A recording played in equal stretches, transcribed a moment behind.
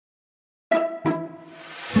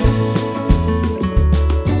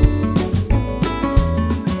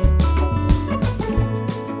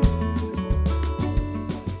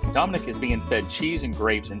Dominic is being fed cheese and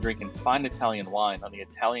grapes and drinking fine Italian wine on the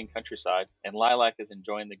Italian countryside, and Lilac is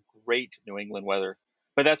enjoying the great New England weather.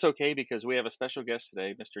 But that's okay because we have a special guest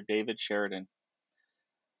today, Mr. David Sheridan.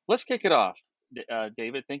 Let's kick it off.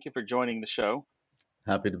 David, thank you for joining the show.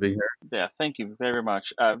 Happy to be here. Yeah, thank you very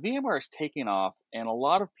much. VMware is taking off, and a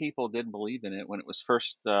lot of people didn't believe in it when it was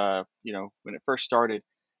first, when it first started.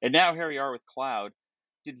 And now here we are with cloud.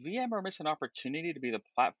 Did VMware miss an opportunity to be the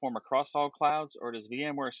platform across all clouds, or does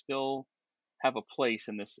VMware still have a place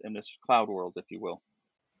in this cloud world, if you will?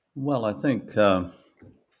 Well, I think I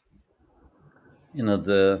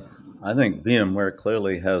think VMware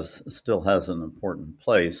clearly still has an important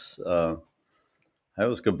place. I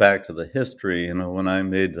always go back to the history. When I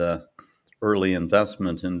made the early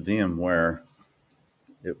investment in VMware,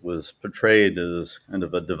 it was portrayed as kind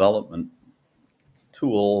of a development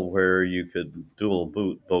tool where you could dual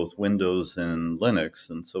boot both Windows and Linux,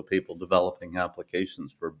 and so people developing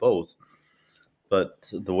applications for both. But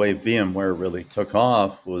the way VMware really took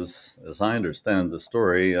off was, as I understand the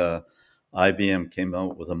story, IBM came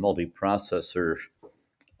out with a multiprocessor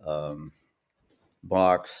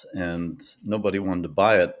box, and nobody wanted to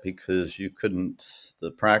buy it because you couldn't.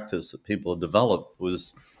 The practice that people developed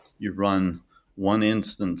was you run one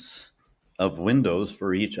instance of Windows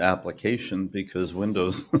for each application because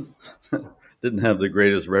Windows didn't have the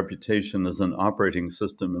greatest reputation as an operating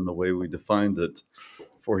system in the way we defined it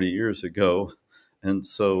 40 years ago. And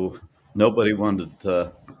so nobody wanted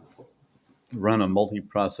to run a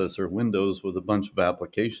multiprocessor Windows with a bunch of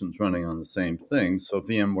applications running on the same thing. So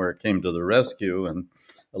VMware came to the rescue and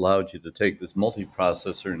allowed you to take this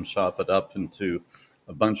multiprocessor and chop it up into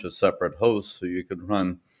a bunch of separate hosts so you could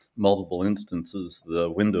run multiple instances, the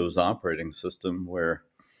Windows operating system, where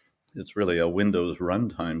it's really a Windows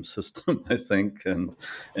runtime system, I think, and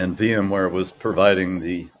VMware was providing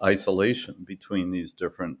the isolation between these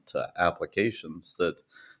different applications that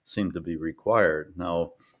seemed to be required.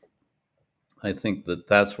 Now, I think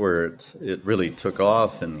that's where it really took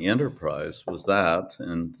off in the enterprise, was that,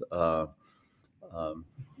 and the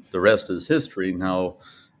rest is history. Now,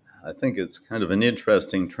 I think it's kind of an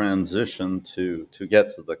interesting transition to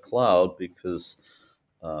get to the cloud because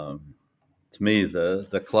to me,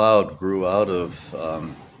 the cloud grew out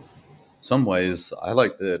of some ways. I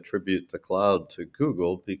like to attribute the cloud to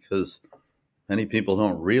Google because many people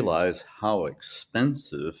don't realize how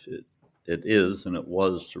expensive it is and it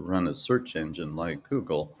was to run a search engine like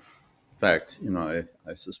Google. In fact,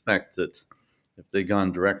 I suspect that if they'd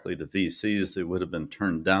gone directly to VCs, they would have been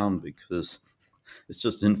turned down because it's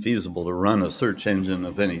just infeasible to run a search engine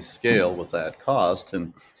of any scale with that cost.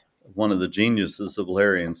 And one of the geniuses of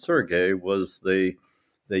Larry and Sergey was they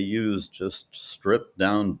used just stripped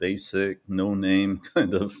down basic no-name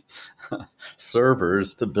kind of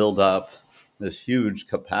servers to build up this huge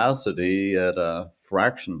capacity at a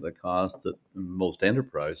fraction of the cost that most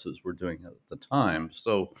enterprises were doing at the time.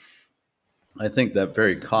 So I think that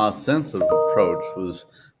very cost-sensitive approach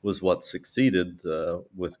was what succeeded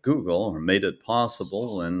with Google, or made it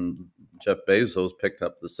possible. And Jeff Bezos picked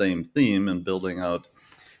up the same theme in building out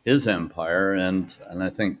his empire. And I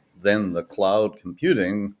think then the cloud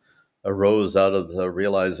computing arose out of the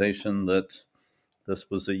realization that this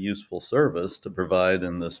was a useful service to provide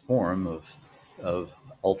in this form of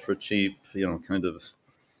ultra cheap, kind of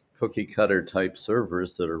cookie cutter type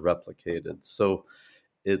servers that are replicated. So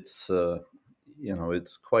it's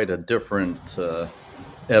it's quite a different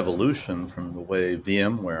evolution from the way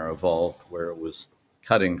VMware evolved, where it was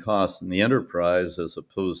cutting costs in the enterprise as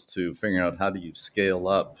opposed to figuring out how do you scale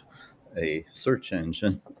up a search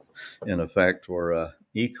engine, in effect, or a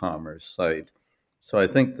e-commerce site. So I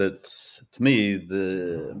think that, to me,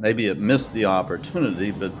 maybe it missed the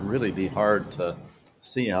opportunity, but really be hard to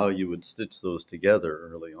see how you would stitch those together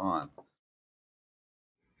early on.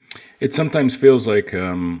 It sometimes feels like,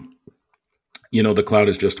 the cloud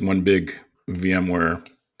is just one big VMware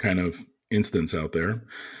kind of instance out there.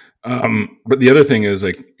 But the other thing is,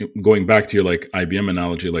 like, going back to your IBM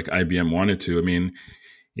analogy, like IBM wanted to,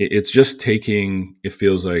 it's just taking, it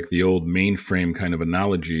feels like, the old mainframe kind of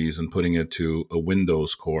analogies and putting it to a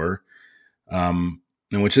Windows core. And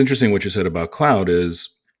what's interesting, what you said about cloud,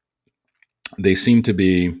 is it seemed to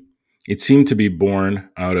be born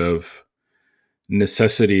out of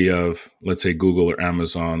necessity of, let's say, Google or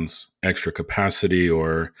Amazon's extra capacity,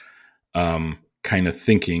 or kind of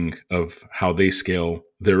thinking of how they scale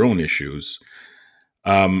their own issues.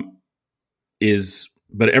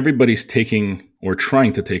 But everybody's taking or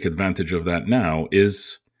trying to take advantage of that now.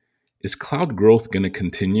 Is cloud growth going to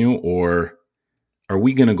continue, or are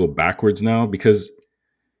we going to go backwards now? Because,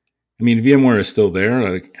 I mean, VMware is still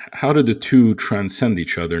there. Like, how do the two transcend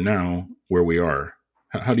each other now where we are?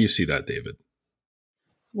 How do you see that, David?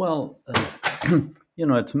 Well, to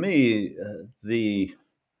me, the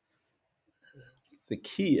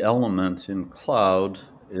key element in cloud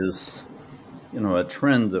is, a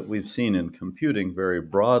trend that we've seen in computing very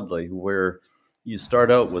broadly, where you start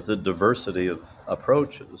out with a diversity of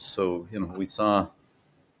approaches. So, we saw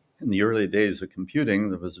in the early days of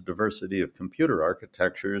computing, there was a diversity of computer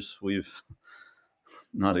architectures. We've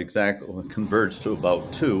not exactly converged to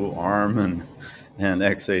about two, ARM and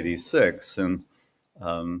x86,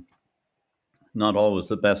 and not always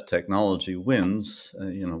the best technology wins.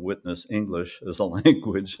 Witness English as a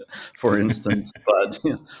language, for instance, but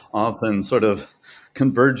often sort of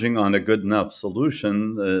converging on a good enough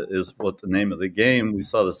solution is what the name of the game. We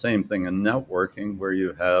saw the same thing in networking, where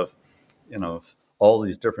you have, all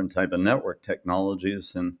these different type of network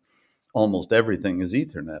technologies, and almost everything is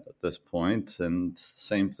Ethernet at this point. And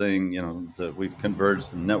same thing, that we've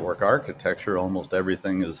converged in network architecture. Almost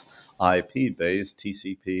everything is IP based,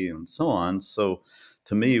 TCP, and so on. So,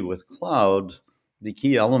 to me, with cloud, the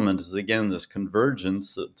key element is again this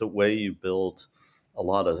convergence. The way you build a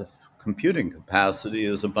lot of computing capacity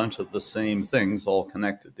is a bunch of the same things all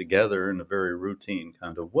connected together in a very routine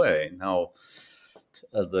kind of way. Now,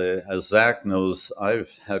 as Zach knows,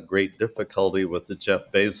 I've had great difficulty with the Jeff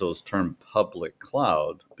Bezos term public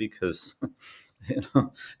cloud, because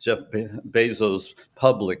Jeff Bezos'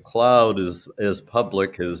 public cloud is as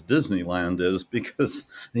public as Disneyland is, because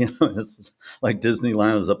it's like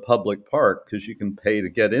Disneyland is a public park because you can pay to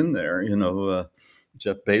get in there.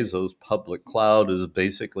 Jeff Bezos' public cloud is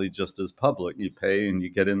basically just as public. You pay and you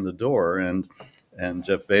get in the door, and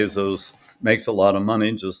Jeff Bezos makes a lot of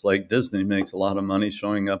money, just like Disney makes a lot of money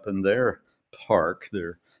showing up in their park,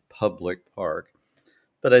 their public park.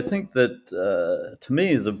 But I think that, to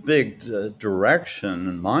me, the big direction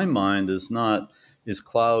in my mind is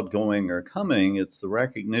cloud going or coming. It's the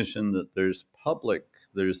recognition that there's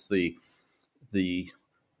the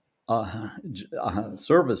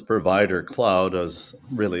service provider cloud, as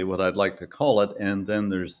really what I'd like to call it, and then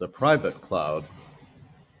there's the private cloud.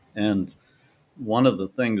 And one of the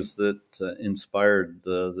things that inspired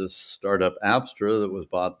this startup Apstra that was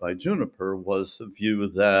bought by Juniper was the view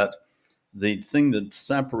that the thing that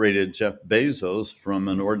separated Jeff Bezos from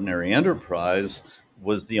an ordinary enterprise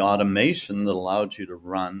was the automation that allowed you to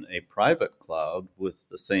run a private cloud with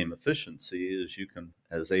the same efficiency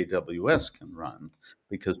as AWS can run.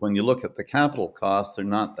 Because when you look at the capital costs, they're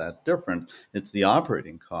not that different. It's the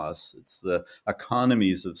operating costs, it's the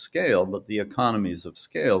economies of scale, but the economies of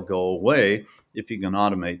scale go away if you can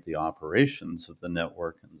automate the operations of the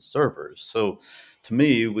network and the servers. So, to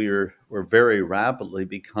me, we're very rapidly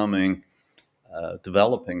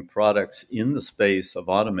developing products in the space of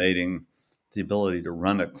automating the ability to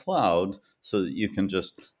run a cloud, so that you can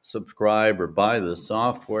just subscribe or buy the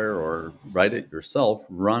software or write it yourself,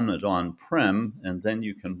 run it on-prem, and then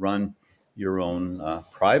you can run your own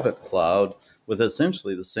private cloud with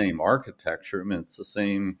essentially the same architecture. I mean, it's the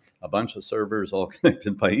same, a bunch of servers all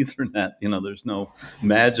connected by Ethernet. There's no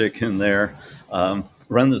magic in there.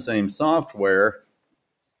 Run the same software,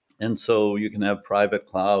 and so you can have private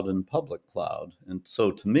cloud and public cloud. And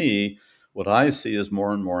so, to me, what I see is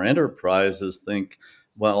more and more enterprises think,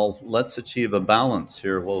 well, let's achieve a balance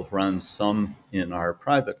here. We'll run some in our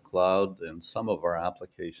private cloud and some of our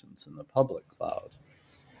applications in the public cloud.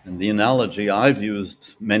 And the analogy I've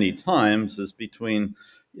used many times is between,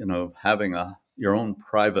 having your own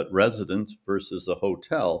private residence versus a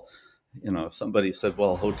hotel. If somebody said,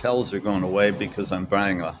 well, hotels are going away because I'm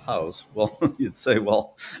buying a house, well, you'd say,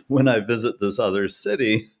 well, when I visit this other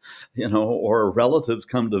city, or relatives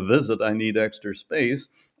come to visit, I need extra space,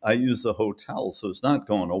 I use the hotel. So it's not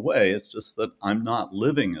going away. It's just that I'm not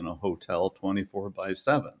living in a hotel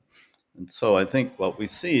 24/7. And so I think what we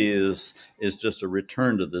see is just a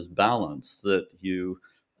return to this balance, that you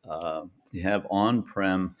have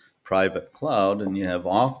on-prem private cloud, and you have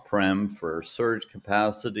off-prem for surge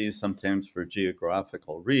capacity, sometimes for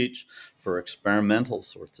geographical reach, for experimental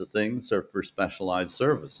sorts of things, or for specialized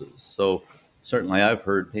services. So certainly I've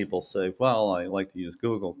heard people say, well, I like to use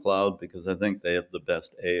Google Cloud because I think they have the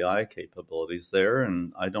best AI capabilities there,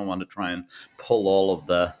 and I don't want to try and pull all of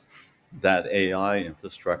that AI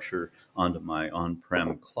infrastructure onto my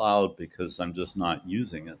on-prem cloud because I'm just not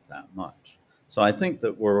using it that much. So I think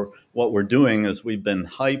that what we're doing is we've been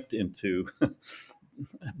hyped into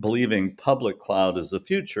believing public cloud is the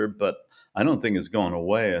future, but I don't think it's going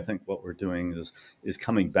away. I think what we're doing is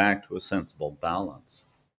coming back to a sensible balance.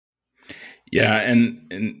 Yeah,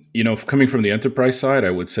 and coming from the enterprise side,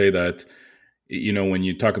 I would say that when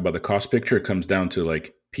you talk about the cost picture, it comes down to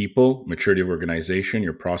like people, maturity of organization,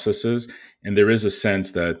 your processes. And there is a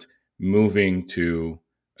sense that moving to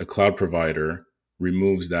a cloud provider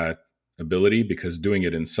removes that ability, because doing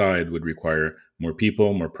it inside would require more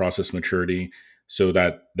people, more process maturity. So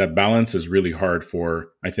that balance is really hard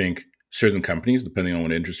for, I think, certain companies, depending on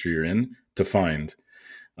what industry you're in, to find.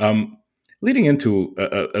 Um, Leading into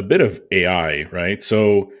a bit of AI, right?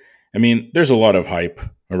 So, I mean, there's a lot of hype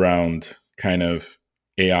around kind of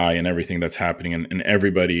AI and everything that's happening, and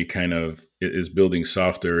everybody kind of is building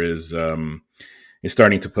software, is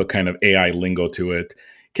starting to put kind of AI lingo to it.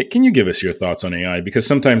 Can you give us your thoughts on AI? Because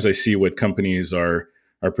sometimes I see what companies are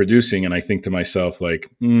producing, and I think to myself, like,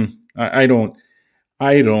 I don't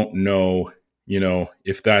know,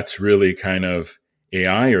 if that's really kind of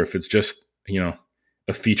AI, or if it's just,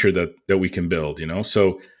 a feature that we can build,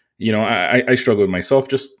 So, I struggle with myself.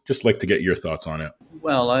 Just like to get your thoughts on it.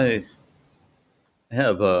 Well, I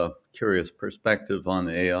have a curious perspective on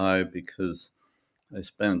AI because I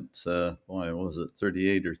spent, why was it,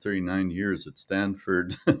 38 or 39 years at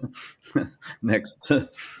Stanford next to,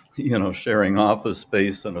 sharing office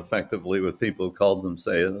space and effectively with people who called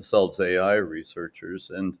themselves AI researchers.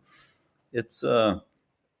 And it's,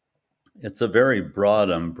 it's a very broad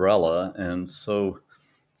umbrella. And so,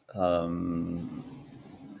 um,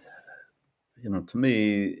 to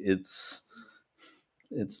me, it's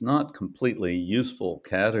not completely useful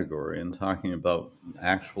category in talking about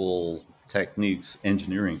actual techniques,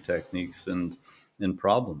 engineering techniques, and in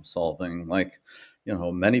problem solving. Like,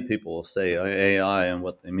 many people will say AI, and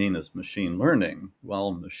what they mean is machine learning.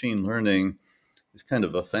 Well, machine learning is kind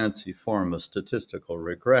of a fancy form of statistical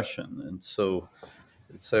regression, and so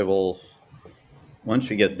you'd say, well,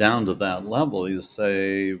 once you get down to that level, you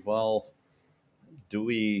say, well, do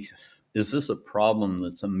we is this a problem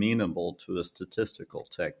that's amenable to a statistical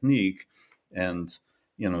technique? And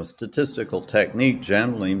statistical technique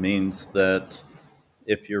generally means that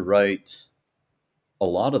if you're right a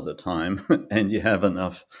lot of the time and you have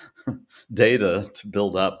enough data to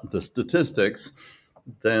build up the statistics,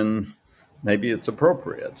 then maybe it's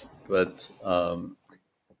appropriate. But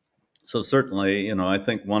so certainly, I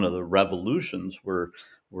think one of the revolutions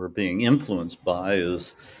we're being influenced by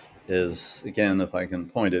is again, if I can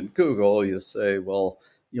point at Google, you say, well,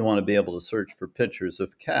 you want to be able to search for pictures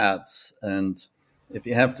of cats, and if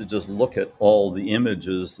you have to just look at all the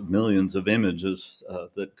images, the millions of images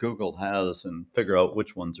that Google has, and figure out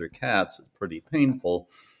which ones are cats, it's pretty painful.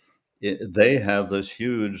 They have this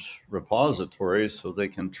huge repository, so they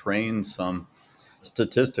can train some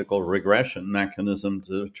statistical regression mechanism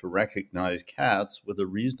to recognize cats with a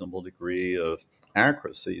reasonable degree of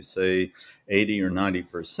accuracy, say 80 or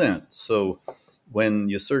 90%. So when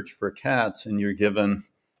you search for cats and you're given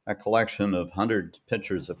a collection of 100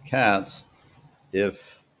 pictures of cats,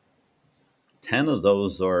 if 10 of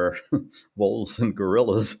those are wolves and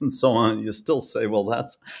gorillas and so on, you still say, well,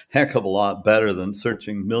 that's a heck of a lot better than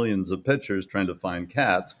searching millions of pictures trying to find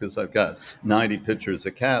cats, because I've got 90 pictures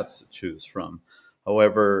of cats to choose from.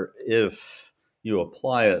 However, if you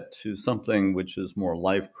apply it to something which is more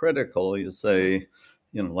life critical, you say,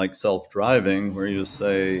 like self-driving, where you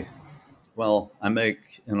say, well, I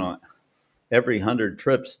make, every 100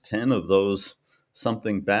 trips, 10 of those,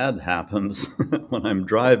 something bad happens when I'm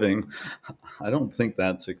driving. I don't think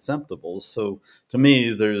that's acceptable. So to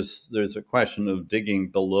me, there's a question of digging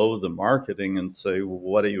below the marketing and say, well,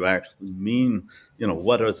 what do you actually mean?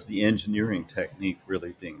 What is the engineering technique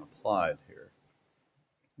really being applied here?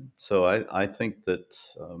 So I think that,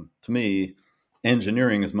 to me,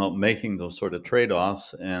 engineering is about making those sort of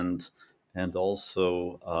trade-offs, and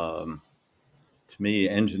also, to me,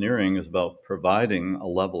 engineering is about providing a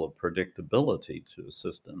level of predictability to a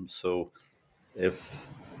system. So if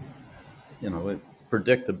if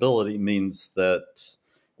predictability means that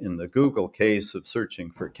in the Google case of searching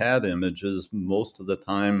for cat images, most of the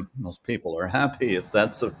time, most people are happy if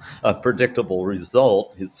that's a predictable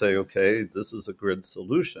result. You'd say, okay, this is a good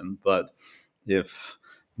solution. But if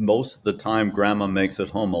most of the time grandma makes it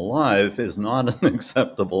home alive is not an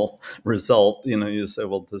acceptable result, you say,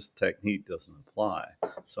 well, this technique doesn't apply.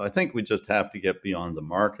 So I think we just have to get beyond the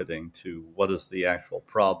marketing to what is the actual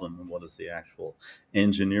problem and what is the actual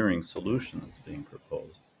engineering solution that's being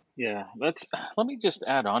proposed. Yeah, let's let me just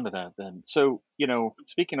add on to that then. So,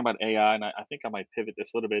 speaking about AI, and I think I might pivot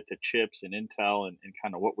this a little bit to chips and Intel, and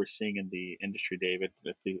kind of what we're seeing in the industry, David,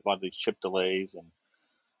 with a lot of these chip delays, and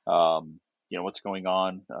what's going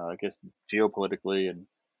on, I guess, geopolitically and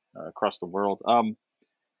across the world.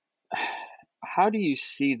 How do you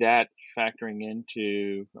see that factoring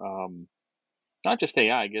into not just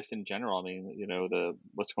AI, I guess in general. I mean, the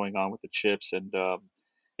what's going on with the chips and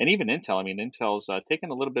even Intel. I mean, Intel's taken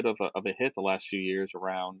a little bit of a hit the last few years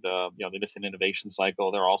around, they missed an innovation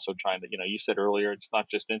cycle. They're also trying to, you said earlier, it's not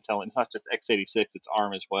just Intel, it's not just x86, it's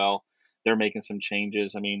ARM as well. They're making some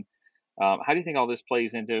changes. I mean, how do you think all this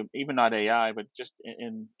plays into even not AI, but just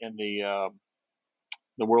in the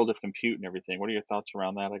world of compute and everything? What are your thoughts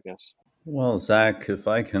around that? I guess. Well, Zach, if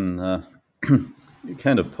I can, you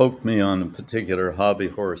kind of poked me on a particular hobby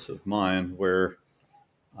horse of mine where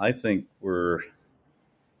I think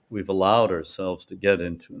we've allowed ourselves to get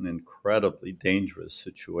into an incredibly dangerous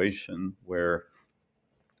situation where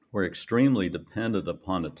we're extremely dependent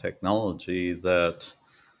upon a technology that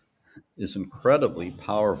is incredibly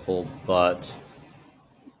powerful, but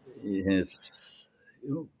is,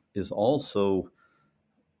 is also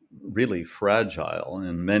really fragile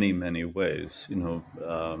in many, many ways.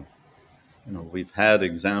 We've had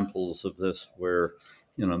examples of this where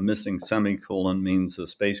missing semicolon means a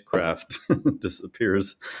spacecraft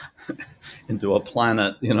disappears into a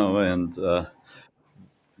planet, and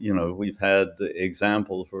we've had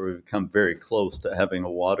examples where we've come very close to having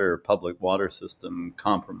a public water system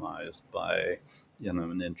compromised by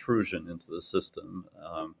an intrusion into the system.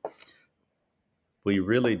 We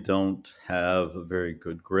really don't have a very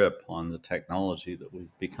good grip on the technology that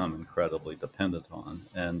we've become incredibly dependent on,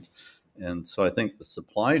 and so I think the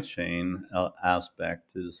supply chain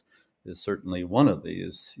aspect is certainly one of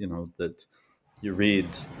these. That you read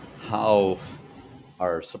how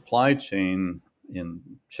our supply chain in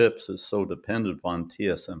chips is so dependent upon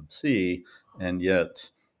TSMC, and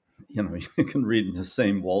yet you can read in the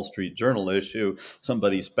same Wall Street Journal issue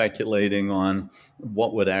somebody speculating on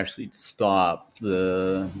what would actually stop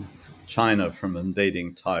the China from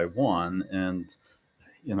invading Taiwan. And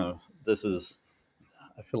this is,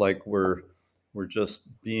 I feel like we're just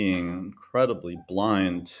being incredibly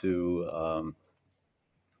blind to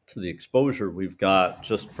the exposure we've got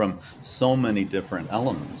just from so many different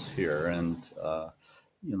elements here. And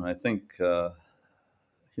I think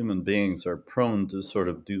human beings are prone to sort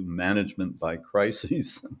of do management by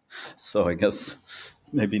crises. So I guess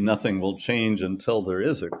maybe nothing will change until there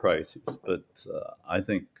is a crisis. But I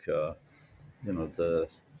think the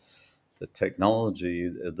technology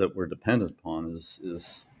that we're dependent upon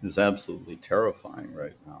is absolutely terrifying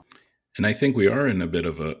right now. And I think we are in a bit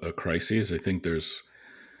of a crisis. I think there's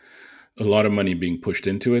a lot of money being pushed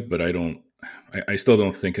into it, but I still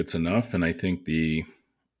don't think it's enough. And I think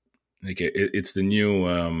it's the new,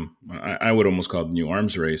 I would almost call it the new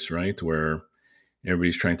arms race, right? Where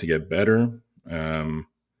everybody's trying to get better,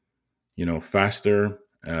 faster,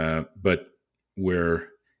 but we're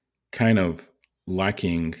kind of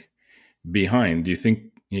lacking behind. Do you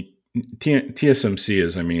think TSMC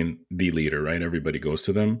is, the leader, right? Everybody goes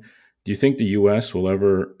to them. Do you think the US will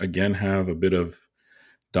ever again have a bit of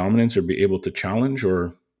dominance or be able to challenge,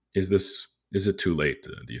 or is it too late?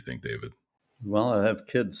 Do you think, David? Well, I have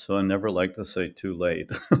kids, so I never like to say too late.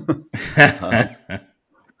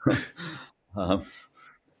 uh,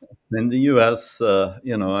 in the U.S., I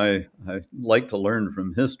like to learn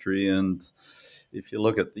from history, and if you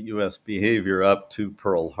look at the U.S. behavior up to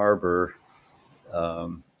Pearl Harbor,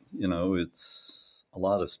 it's a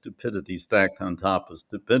lot of stupidity stacked on top of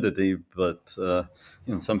stupidity. But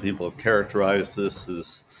some people have characterized this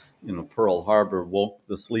as Pearl Harbor woke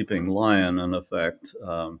the sleeping lion. In effect,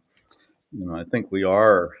 I think we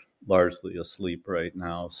are largely asleep right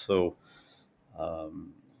now. So,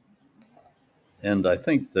 and I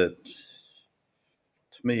think that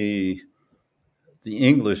to me, the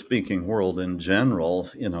English-speaking world in general,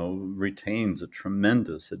 retains a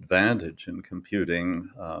tremendous advantage in computing.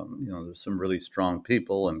 There's some really strong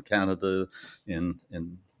people in Canada, in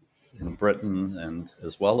Britain, and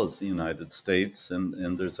as well as the United States,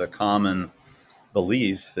 and there's a common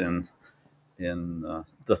belief in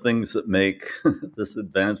the things that make this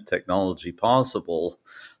advanced technology possible.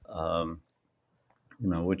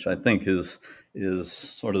 Which I think is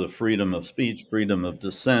sort of the freedom of speech, freedom of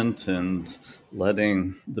dissent, and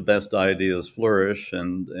letting the best ideas flourish.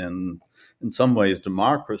 And in some ways,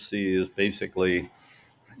 democracy is basically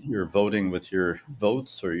you're voting with your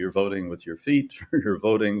votes, or you're voting with your feet, or you're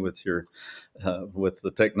voting with with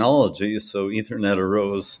the technology. So Ethernet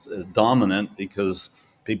arose dominant because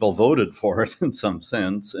people voted for it in some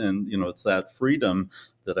sense, and it's that freedom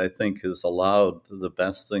that I think has allowed the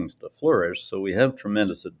best things to flourish. So we have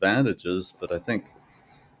tremendous advantages, but I think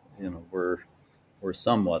we're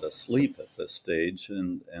somewhat asleep at this stage,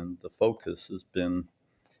 and the focus has been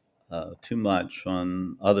too much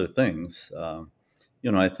on other things.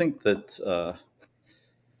 I think that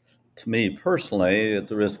to me personally, at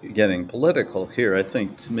the risk of getting political here, I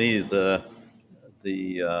think to me the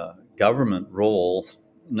government role,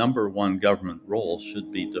 number one government role,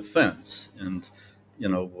 should be defense. And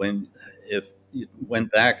when if you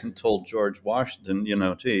went back and told George Washington,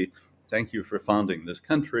 gee, thank you for founding this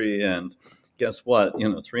country, and guess what,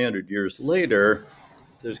 300 years later,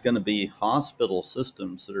 there's going to be hospital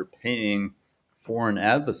systems that are paying foreign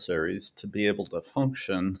adversaries to be able to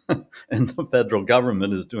function, and the federal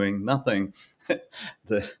government is doing nothing.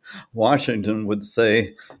 The Washington would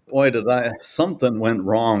say, "Boy, something went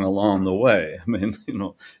wrong along the way." I mean,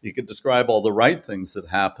 you could describe all the right things that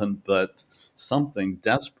happened, but something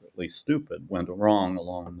desperately stupid went wrong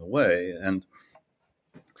along the way. And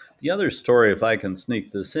the other story, if I can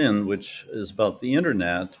sneak this in, which is about the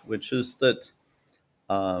internet, which is that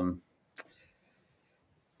um,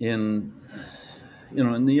 in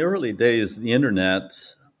in the early days of the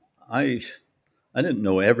internet, I I didn't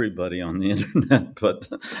know everybody on the internet, but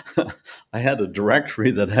I had a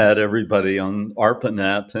directory that had everybody on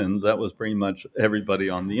ARPANET, and that was pretty much everybody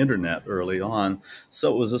on the internet early on.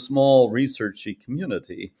 So it was a small researchy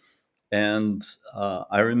community. And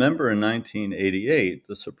I remember in 1988,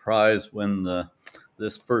 the surprise when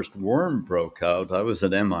this first worm broke out. I was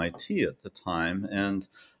at MIT at the time, and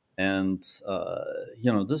this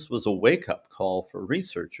was a wake up call for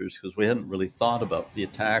researchers because we hadn't really thought about the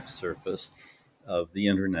attack surface of the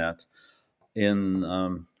internet. In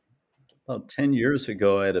about 10 years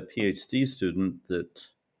ago, I had a PhD student, that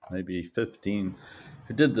maybe 15,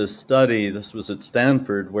 who did this study. This was at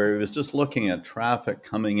Stanford, where he was just looking at traffic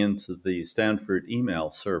coming into the Stanford email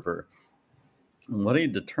server. And what he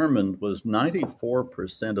determined was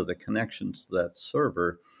 94% of the connections to that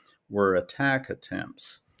server were attack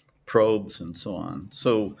attempts, probes, and so on.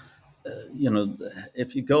 So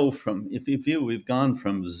if you view, we've gone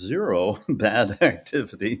from zero bad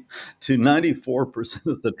activity to 94%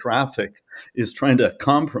 of the traffic is trying to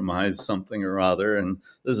compromise something or other. And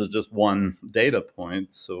this is just one data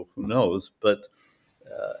point, so who knows? But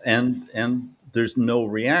and there's no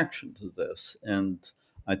reaction to this. And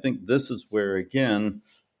I think this is where, again,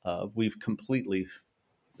 we've completely,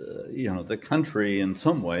 the country, in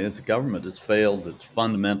some ways, the government has failed its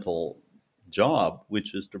fundamental job,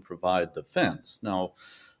 which is to provide defense. Now,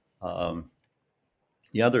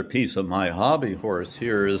 the other piece of my hobby horse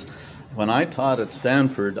here is, when I taught at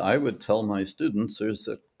Stanford, I would tell my students there's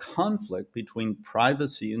a conflict between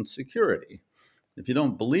privacy and security. If you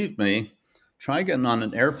don't believe me, try getting on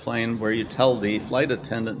an airplane where you tell the flight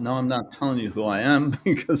attendant, "No, I'm not telling you who I am,"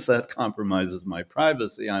 because that compromises my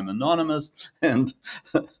privacy. I'm anonymous, and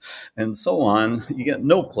and so on. You get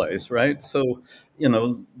no place, right? So,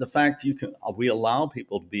 the fact we allow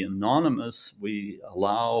people to be anonymous, we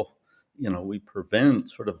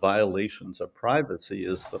prevent sort of violations of privacy,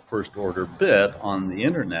 is the first order bit on the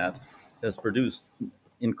internet, has produced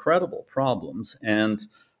incredible problems. And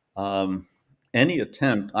any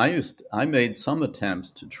attempt, I made some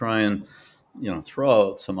attempts to try and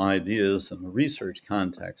throw out some ideas in the research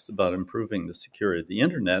context about improving the security of the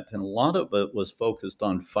internet, and a lot of it was focused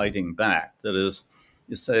on fighting back. That is,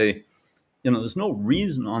 you say, there's no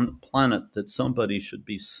reason on the planet that somebody should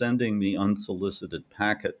be sending me unsolicited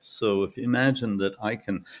packets. So if you imagine that I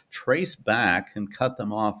can trace back and cut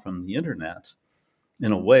them off from the internet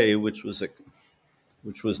in a way which was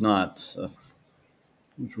not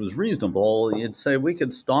which was reasonable, you'd say we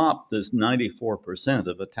could stop this 94%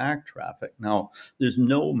 of attack traffic. Now, there's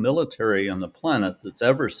no military on the planet that's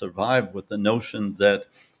ever survived with the notion that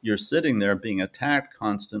you're sitting there being attacked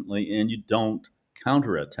constantly and you don't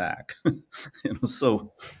counterattack.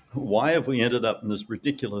 So why have we ended up in this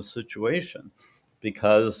ridiculous situation?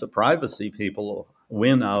 Because the privacy people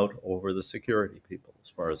win out over the security people, as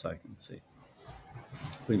far as I can see.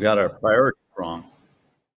 We've got our priorities wrong.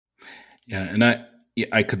 Yeah, and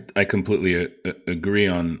I completely agree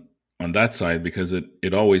on that side, because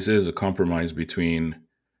it always is a compromise between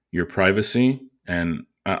your privacy and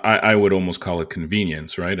I would almost call it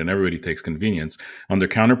convenience, right? And everybody takes convenience. Under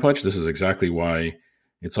Counterpunch, this is exactly why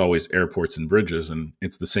it's always airports and bridges, and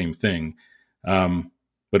it's the same thing.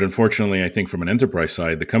 But unfortunately, I think from an enterprise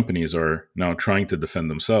side, the companies are now trying to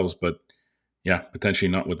defend themselves, but yeah,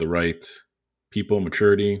 potentially not with the right people,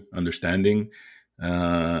 maturity, understanding,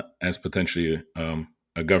 as potentially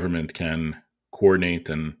a government can coordinate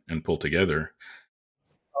and pull together.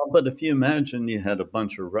 But if you imagine you had a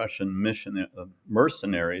bunch of Russian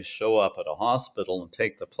mercenaries show up at a hospital and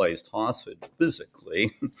take the place hostage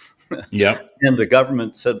physically, Yeah. and the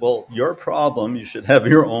government said, "Well, your problem, you should have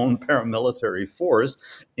your own paramilitary force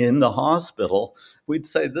in the hospital," we'd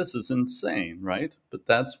say this is insane, right? But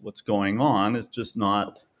that's what's going on. It's just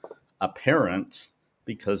not apparent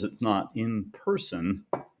because it's not in person,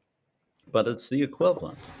 but it's the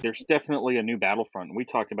equivalent. There's definitely a new battlefront. We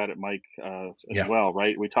talked about it, Mike, as Yeah. well,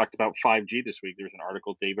 right? We talked about 5G this week. There's an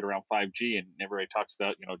article, David, around 5G, and everybody talks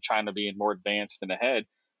about China being more advanced and ahead.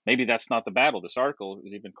 Maybe that's not the battle. This article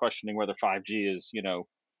is even questioning whether 5G is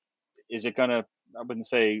it going to, I wouldn't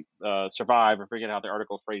say survive, or forget how the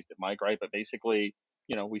article phrased it, Mike, right? But basically,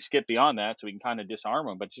 we skip beyond that so we can kind of disarm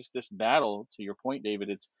them. But just this battle, to your point, David,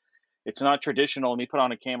 it's not traditional. Let me put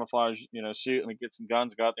on a camouflage, suit. Let me get some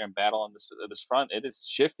guns, go out there and battle on this front. It has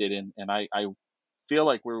shifted, and I feel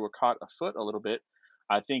like we were caught afoot a little bit.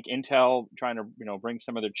 I think Intel trying to bring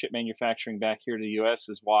some of their chip manufacturing back here to the U.S.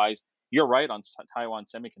 is wise. You're right on Taiwan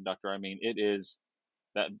Semiconductor. I mean, it is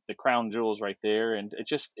that the crown jewels right there, and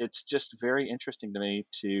it's just very interesting to me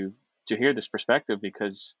to hear this perspective,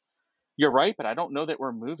 because you're right, but I don't know that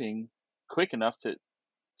we're moving quick enough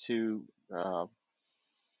to uh,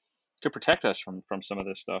 to protect us from some of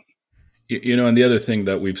this stuff. And the other thing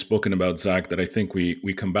that we've spoken about, Zach, that I think we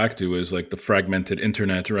come back to is like the fragmented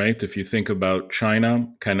internet, right? If you think about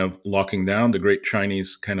China kind of locking down the great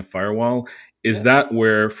Chinese kind of firewall, is Yeah. that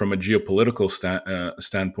where, from a geopolitical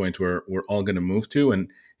standpoint, we're all going to move to? And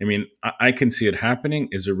I mean, I can see it happening.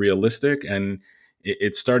 Is it realistic? And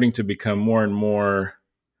it's starting to become more and more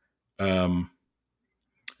um,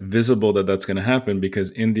 visible that that's going to happen,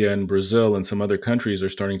 because India and Brazil and some other countries are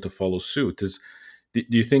starting to follow suit. Do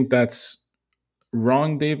you think that's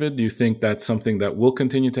wrong, David? Do you think that's something that will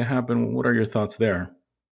continue to happen? What are your thoughts there?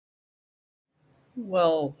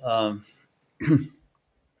 Well,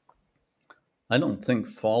 I don't think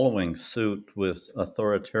following suit with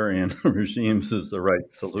authoritarian regimes is the right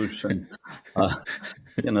solution. Uh,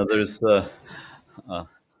 there's uh,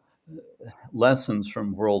 lessons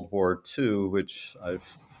from World War II, which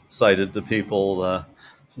I've cited to people,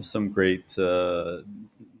 some great DVDs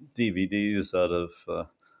out of, I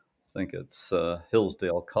think it's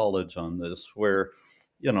Hillsdale College on this, where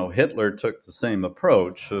Hitler took the same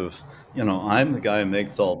approach of, I'm the guy who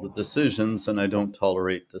makes all the decisions and I don't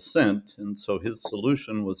tolerate dissent. And so his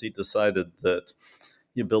solution was, he decided that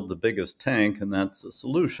you build the biggest tank and that's the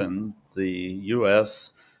solution. The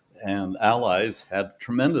US and allies had a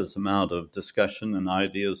tremendous amount of discussion and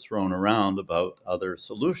ideas thrown around about other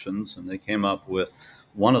solutions, and they came up with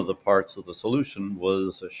one of the parts of the solution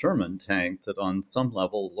was a Sherman tank that on some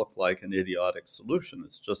level looked like an idiotic solution.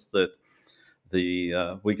 It's just that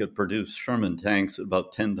we could produce Sherman tanks at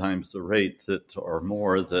about 10 times the rate that, or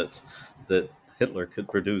more, that Hitler could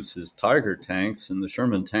produce his Tiger tanks, and the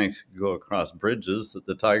Sherman tanks could go across bridges that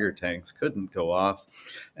the Tiger tanks couldn't go off,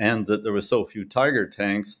 and that there were so few Tiger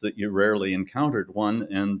tanks that you rarely encountered one,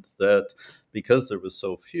 and that because there was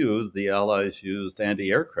so few, the Allies used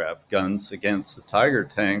anti-aircraft guns against the Tiger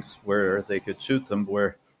tanks, where they could shoot them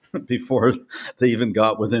before they even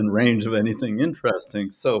got within range of anything interesting.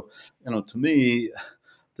 So, to me,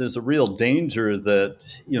 there's a real danger that,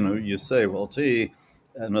 you say, well, gee,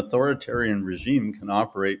 an authoritarian regime can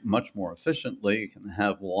operate much more efficiently, can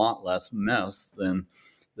have a lot less mess than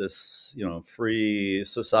this, free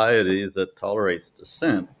society that tolerates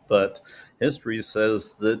dissent. But history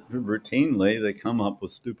says that routinely they come up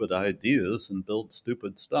with stupid ideas and build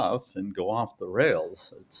stupid stuff and go off the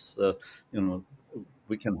rails. It's,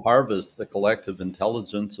 we can harvest the collective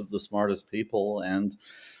intelligence of the smartest people. And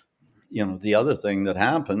the other thing that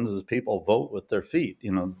happens is people vote with their feet.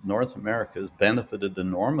 North America has benefited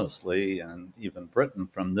enormously, and even Britain,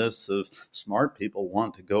 from this. Of smart people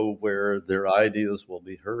want to go where their ideas will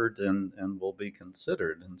be heard and will be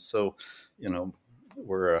considered. And so,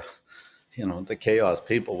 we're the chaos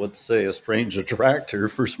people would say a strange attractor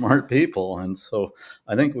for smart people. And so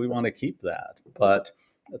I think we want to keep that. But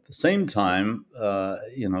at the same time,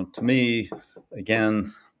 to me,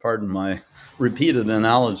 again, pardon my repeated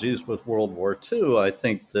analogies with World War II, I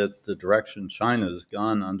think that the direction China has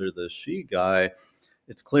gone under the Xi guy,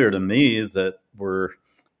 it's clear to me that we're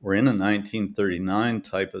in a 1939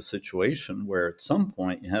 type of situation where at some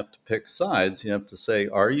point you have to pick sides. You have to say,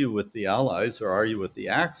 are you with the Allies or are you with the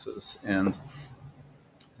Axis? And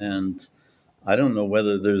I don't know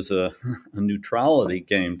whether there's a neutrality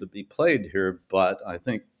game to be played here, but I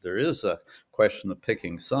think there is a question of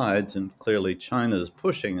picking sides, and clearly China is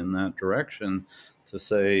pushing in that direction to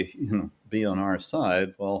say, be on our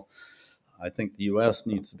side. Well, I think the U.S.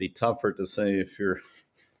 needs to be tougher to say, if you're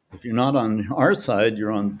not on our side,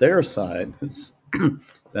 you're on their side.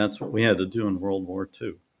 That's what we had to do in World War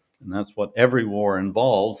II. And that's what every war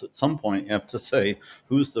involves. At some point, you have to say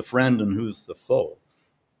who's the friend and who's the foe.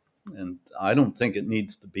 And I don't think it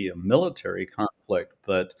needs to be a military conflict,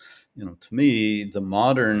 but to me, the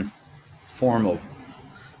modern form of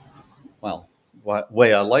well,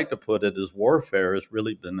 way I like to put it is warfare has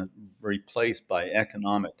really been replaced by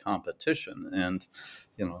economic competition. And,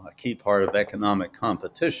 a key part of economic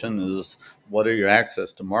competition is what are your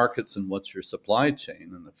access to markets and what's your supply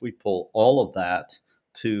chain. And if we pull all of that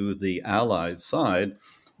to the Allies side,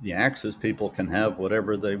 the Axis people can have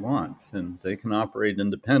whatever they want, and they can operate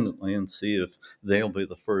independently and see if they'll be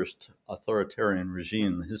the first authoritarian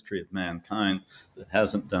regime in the history of mankind that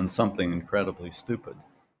hasn't done something incredibly stupid.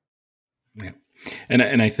 Yeah. And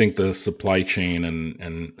I think the supply chain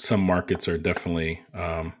and some markets are definitely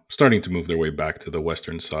starting to move their way back to the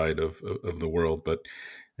Western side of the world. But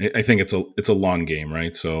I think it's a long game,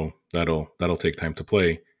 right? So that'll take time to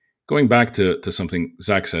play. Going back to something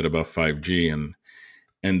Zach said about 5G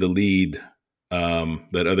and the lead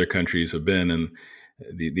that other countries have been, and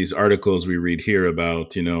these articles we read here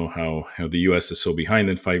about how the U.S. is so behind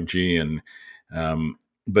in 5G, and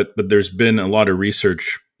but there's been a lot of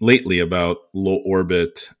research lately about low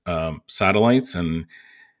orbit satellites, and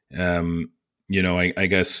I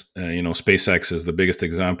guess SpaceX is the biggest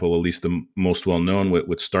example, at least the most well known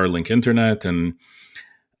with Starlink Internet, and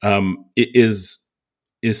is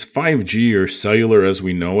 5G or cellular as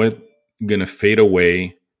we know it going to fade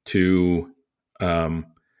away to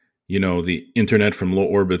the internet from low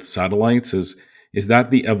orbit satellites? Is that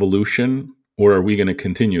the evolution, or are we going to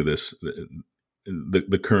continue this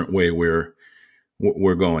the current way we're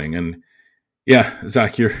going? And yeah,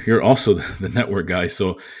 Zach, you're also the network guy,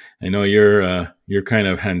 so I know you're kind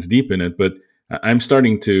of hands deep in it, but I'm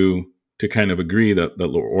starting to kind of agree that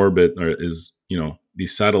low orbit is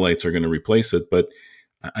these satellites are going to replace it, but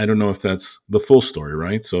I don't know if that's the full story,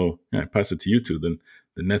 right? So yeah, I pass it to you two, the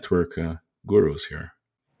network gurus here.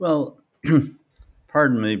 Well,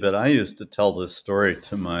 pardon me, but I used to tell this story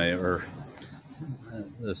if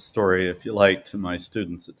you like, to my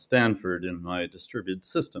students at Stanford in my distributed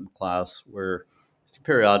system class, where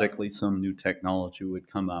periodically some new technology would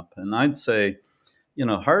come up. And I'd say,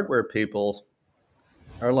 hardware people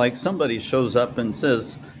are like somebody shows up and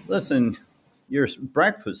says, listen, your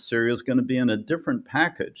breakfast cereal is going to be in a different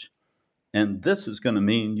package. And this is going to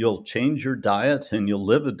mean you'll change your diet and you'll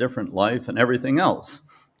live a different life and everything else.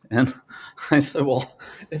 And I said, well,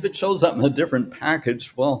 if it shows up in a different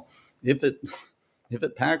package, well, if it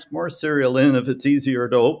packs more cereal in, if it's easier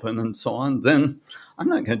to open and so on, then I'm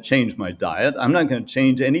not going to change my diet. I'm not going to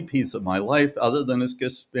change any piece of my life other than it's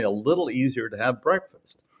just be a little easier to have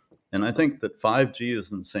breakfast. And I think that 5G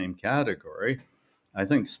is in the same category. I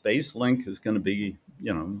think SpaceLink is going to be,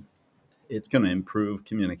 it's going to improve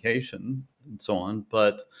communication and so on,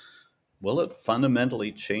 but will it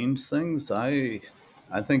fundamentally change things? I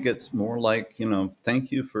think it's more like, thank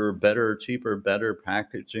you for better, cheaper, better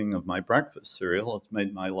packaging of my breakfast cereal. It's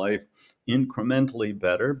made my life incrementally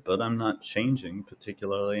better, but I'm not changing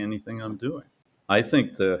particularly anything I'm doing. I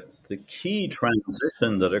think the key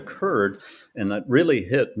transition that occurred, and that really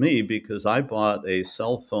hit me because I bought a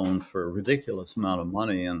cell phone for a ridiculous amount of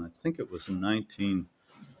money, and I think it was in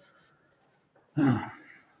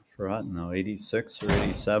 86 or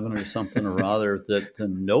 87 or something or other, that the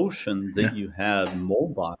notion that you had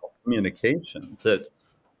mobile communication, that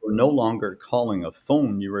we're no longer calling a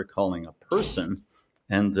phone, you were calling a person,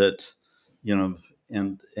 and that,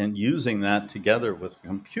 and using that together with a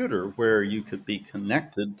computer where you could be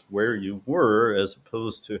connected where you were as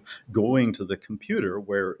opposed to going to the computer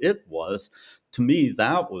where it was. To me,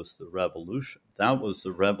 that was the revolution. That was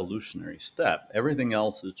the revolutionary step. Everything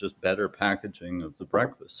else is just better packaging of the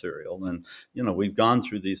breakfast cereal. And, we've gone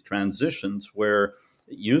through these transitions where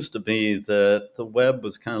it used to be that the web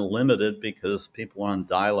was kind of limited because people were on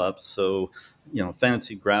dial-up. So,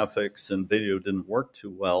 fancy graphics and video didn't work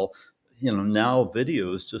too well. Now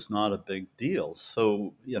video is just not a big deal.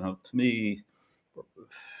 So, to me,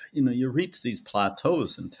 you reach these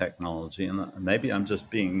plateaus in technology, and maybe I'm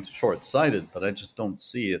just being short-sighted, but I just don't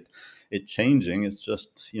see it changing. It's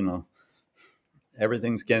just,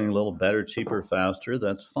 everything's getting a little better, cheaper, faster.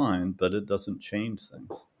 That's fine, but it doesn't change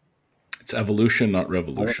things. It's evolution, not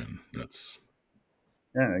revolution.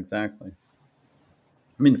 Yeah, exactly.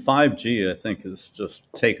 I mean, 5G, I think, has just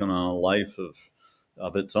taken on a life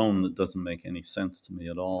of its own that doesn't make any sense to me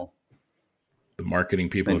at all. The marketing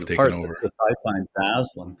people have taken over. That I find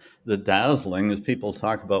dazzling is people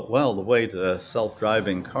talk about, well, the way to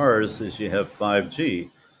self-driving cars is you have 5G.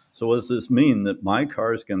 So what does this mean? That my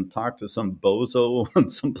car is going to talk to some bozo in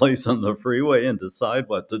some place on the freeway and decide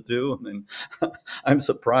what to do? I mean, I'm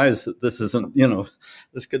surprised that this isn't,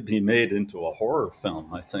 this could be made into a horror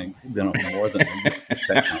film, I think, more than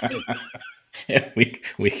technology. Yeah,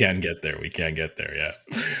 we can get there. We can get there, yeah.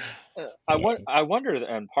 I wonder,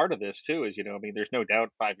 and part of this too is, I mean, there's no doubt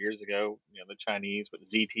 5 years ago, the Chinese with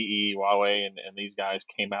ZTE, Huawei, and these guys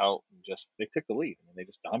came out and just they took the lead. I mean, they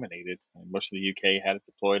just dominated. And most of the UK had it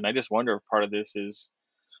deployed, and I just wonder if part of this is,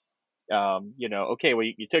 okay, well,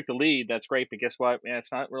 you took the lead, that's great, but guess what? Man,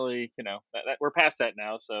 it's not really, we're past that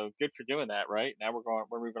now. So good for doing that, right? Now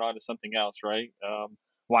we're moving on to something else, right?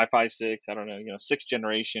 Wi-Fi 6, I don't know, sixth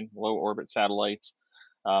generation low orbit satellites.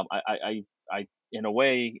 I in a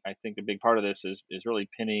way, I think a big part of this is really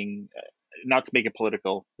pinning, not to make it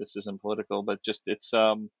political. This isn't political, but just it's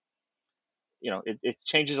it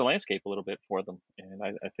changes the landscape a little bit for them, and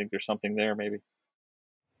I think there's something there maybe.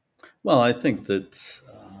 Well, I think that,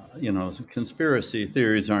 conspiracy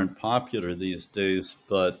theories aren't popular these days,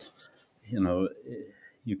 but, you know,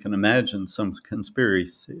 you can imagine some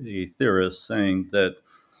conspiracy theorists saying that,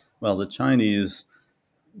 well, the Chinese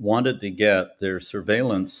wanted to get their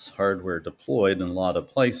surveillance hardware deployed in a lot of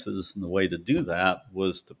places, and the way to do that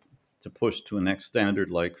was to push to a next standard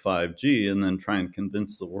like 5G and then try and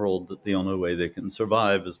convince the world that the only way they can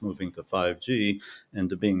survive is moving to 5G and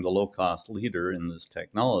to being the low-cost leader in this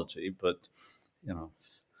technology. But,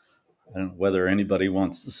 I don't know whether anybody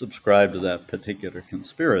wants to subscribe to that particular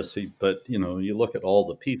conspiracy, but, you look at all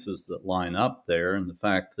the pieces that line up there and the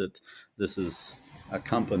fact that this is a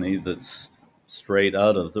company that's straight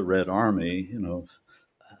out of the Red Army,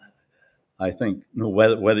 I think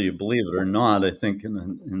whether you believe it or not, I think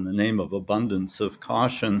in the name of abundance of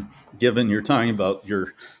caution, given you're talking about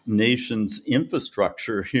your nation's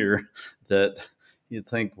infrastructure here, that you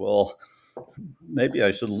think, well, maybe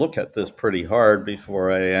I should look at this pretty hard before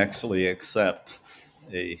I actually accept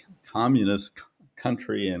a communist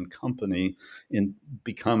country and company in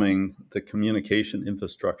becoming the communication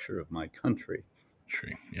infrastructure of my country.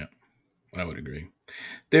 Sure. Yeah. I would agree.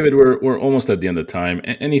 David, we're almost at the end of time.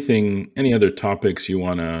 Any other topics you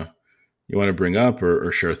wanna bring up or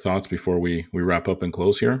share thoughts before we wrap up and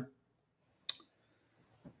close here?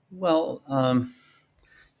 Well,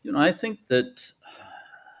 I think that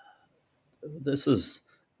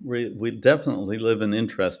we definitely live in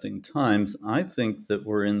interesting times. I think that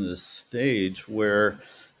we're in this stage where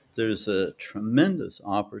there's a tremendous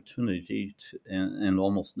opportunity and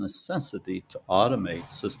almost necessity to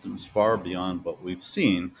automate systems far beyond what we've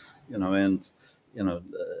seen, when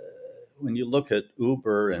you look at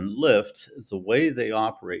Uber and Lyft, the way they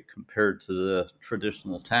operate compared to the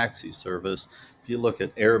traditional taxi service, if you look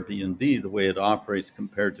at Airbnb, the way it operates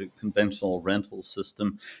compared to conventional rental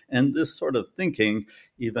system, and this sort of thinking,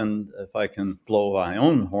 even if I can blow my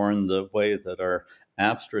own horn, the way that our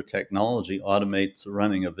Apstra technology automates the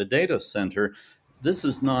running of a data center, this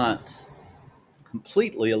is not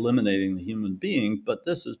completely eliminating the human being, but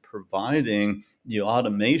this is providing the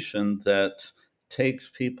automation that takes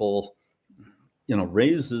people,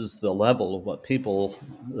 raises the level of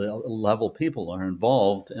the level people are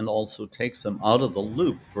involved, and also takes them out of the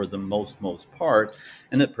loop for the most part,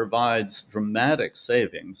 and it provides dramatic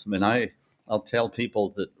savings. I mean, I'll tell people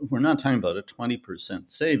that we're not talking about a 20%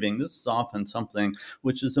 saving. This is often something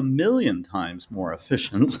which is 1,000,000 times more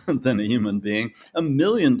efficient than a human being,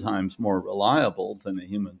 1,000,000 times more reliable than a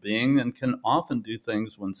human being, and can often do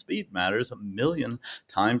things when speed matters 1,000,000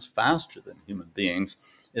 times faster than human beings.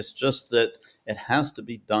 It's just that it has to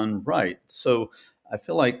be done right. So I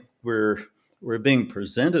feel like we're being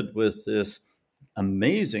presented with this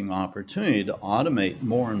amazing opportunity to automate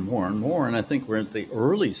more and more and more. And I think we're at the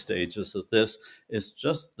early stages of this. It's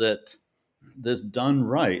just that this done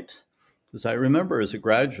right. Because I remember as a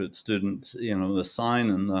graduate student, the sign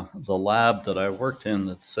in the lab that I worked in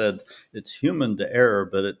that said, it's human to error,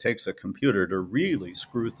 but it takes a computer to really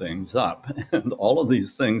screw things up. And all of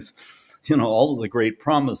these things, all of the great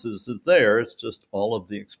promises is there. It's just all of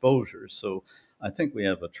the exposure. So I think we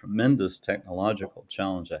have a tremendous technological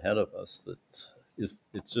challenge ahead of us that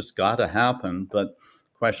it's just got to happen, but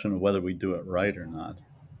question of whether we do it right or not.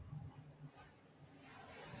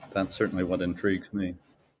 That's certainly what intrigues me.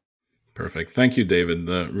 Perfect. Thank you, David.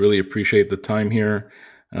 Really appreciate the time here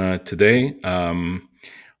today.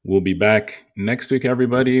 We'll be back next week,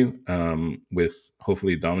 everybody, with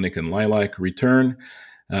hopefully Dominic and Lilac return.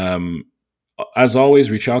 As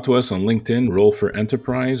always, reach out to us on LinkedIn, Roll for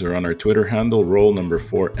Enterprise, or on our Twitter handle,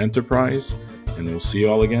 Roll4Enterprise. And we'll see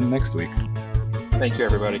you all again next week. Thank you,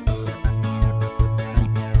 everybody.